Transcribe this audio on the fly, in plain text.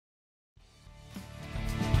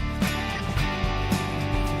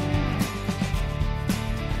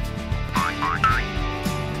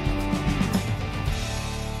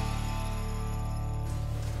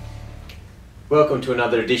Welcome to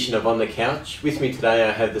another edition of On the Couch. With me today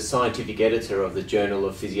I have the scientific editor of the Journal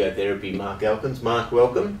of Physiotherapy, Mark Elkins. Mark,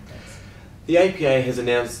 welcome. Thanks. The APA has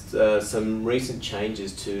announced some recent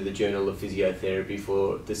changes to the Journal of Physiotherapy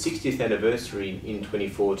for the 60th anniversary in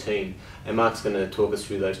 2014, and Mark's going to talk us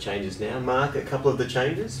through those changes now. Mark, a couple of the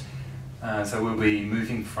changes? So we'll be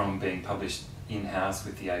moving from being published in-house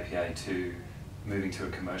with the APA to moving to a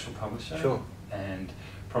commercial publisher. Sure. And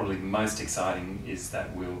probably the most exciting is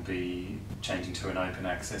that we'll be changing to an open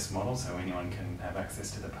access model, so anyone can have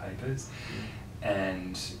access to the papers.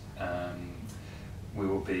 And we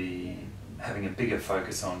will be having a bigger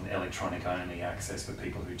focus on electronic only access for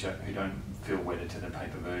people who don't feel wedded to the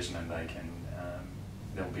paper version, and they can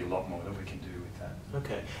there'll be a lot more that we can do with that.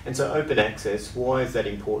 Okay, and so open access, why is that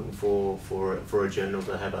important for a journal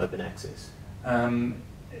to have open access? I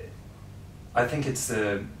think it's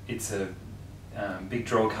a big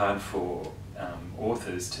draw card for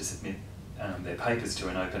authors to submit their papers to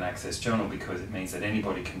an open access journal, because it means that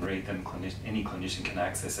anybody can read them, any clinician can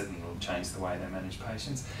access it, and it'll change the way they manage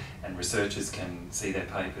patients, and researchers can see their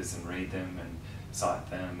papers and read them and cite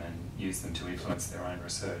them and use them to influence their own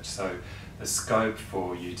research. So the scope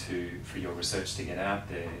for your research to get out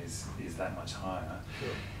there is that much higher. Sure.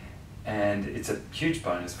 And it's a huge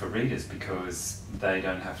bonus for readers because they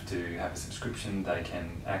don't have to have a subscription. They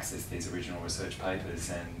can access these original research papers,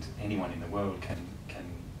 and anyone in the world can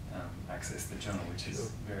access the journal, which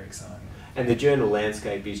is very exciting. And the journal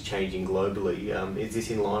landscape is changing globally. Is this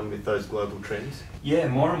in line with those global trends? Yeah,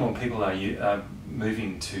 more and more people are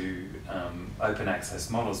moving to open access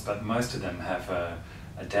models, but most of them have a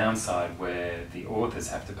downside where the authors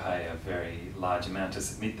have to pay a very large amount to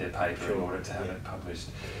submit their paper. Sure. In order to have it published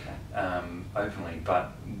openly.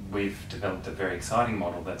 But we've developed a very exciting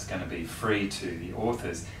model that's going to be free to the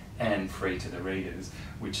authors and free to the readers,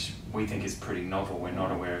 which we think is pretty novel. We're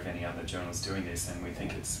not aware of any other journals doing this, and we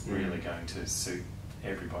think it's really going to suit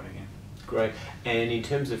everybody. Great. And in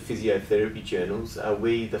terms of physiotherapy journals, are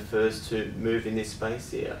we the first to move in this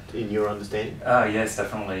space, in your understanding? Yes,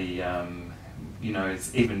 definitely. You know,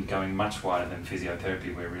 it's even going much wider than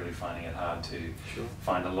physiotherapy. We're really finding it hard to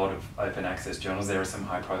find a lot of open access journals. There are some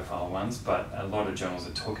high profile ones, but a lot of journals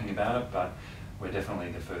are talking about it, but we're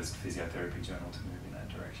definitely the first physiotherapy journal to move in that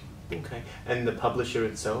direction. Okay. And the publisher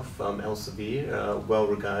itself, Elsevier, well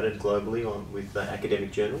regarded globally with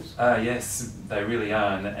academic journals? Yes, they really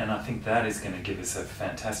are, and I think that is going to give us a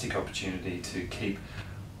fantastic opportunity to keep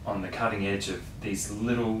on the cutting edge of these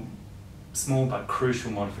little small but crucial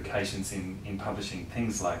modifications in publishing,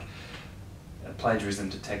 things like plagiarism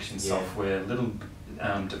detection software, little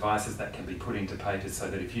devices that can be put into papers so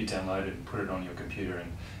that if you download it and put it on your computer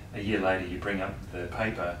and a year later you bring up the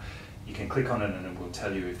paper, you can click on it and it will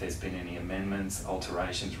tell you if there's been any amendments,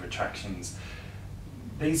 alterations, retractions.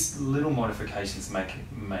 These little modifications make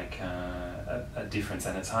a difference,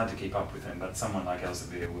 and it's hard to keep up with them, but someone like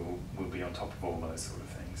Elsevier will be on top of all those sort of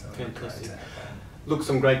things. So fantastic. Look,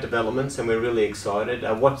 some great developments, and we're really excited.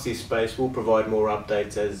 Watch this space. We'll provide more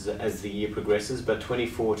updates as the year progresses, but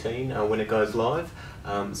 2014 when it goes live.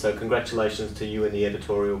 So congratulations to you and the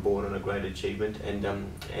editorial board on a great achievement, and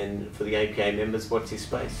for the APA members, watch this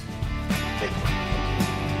space. Thank you.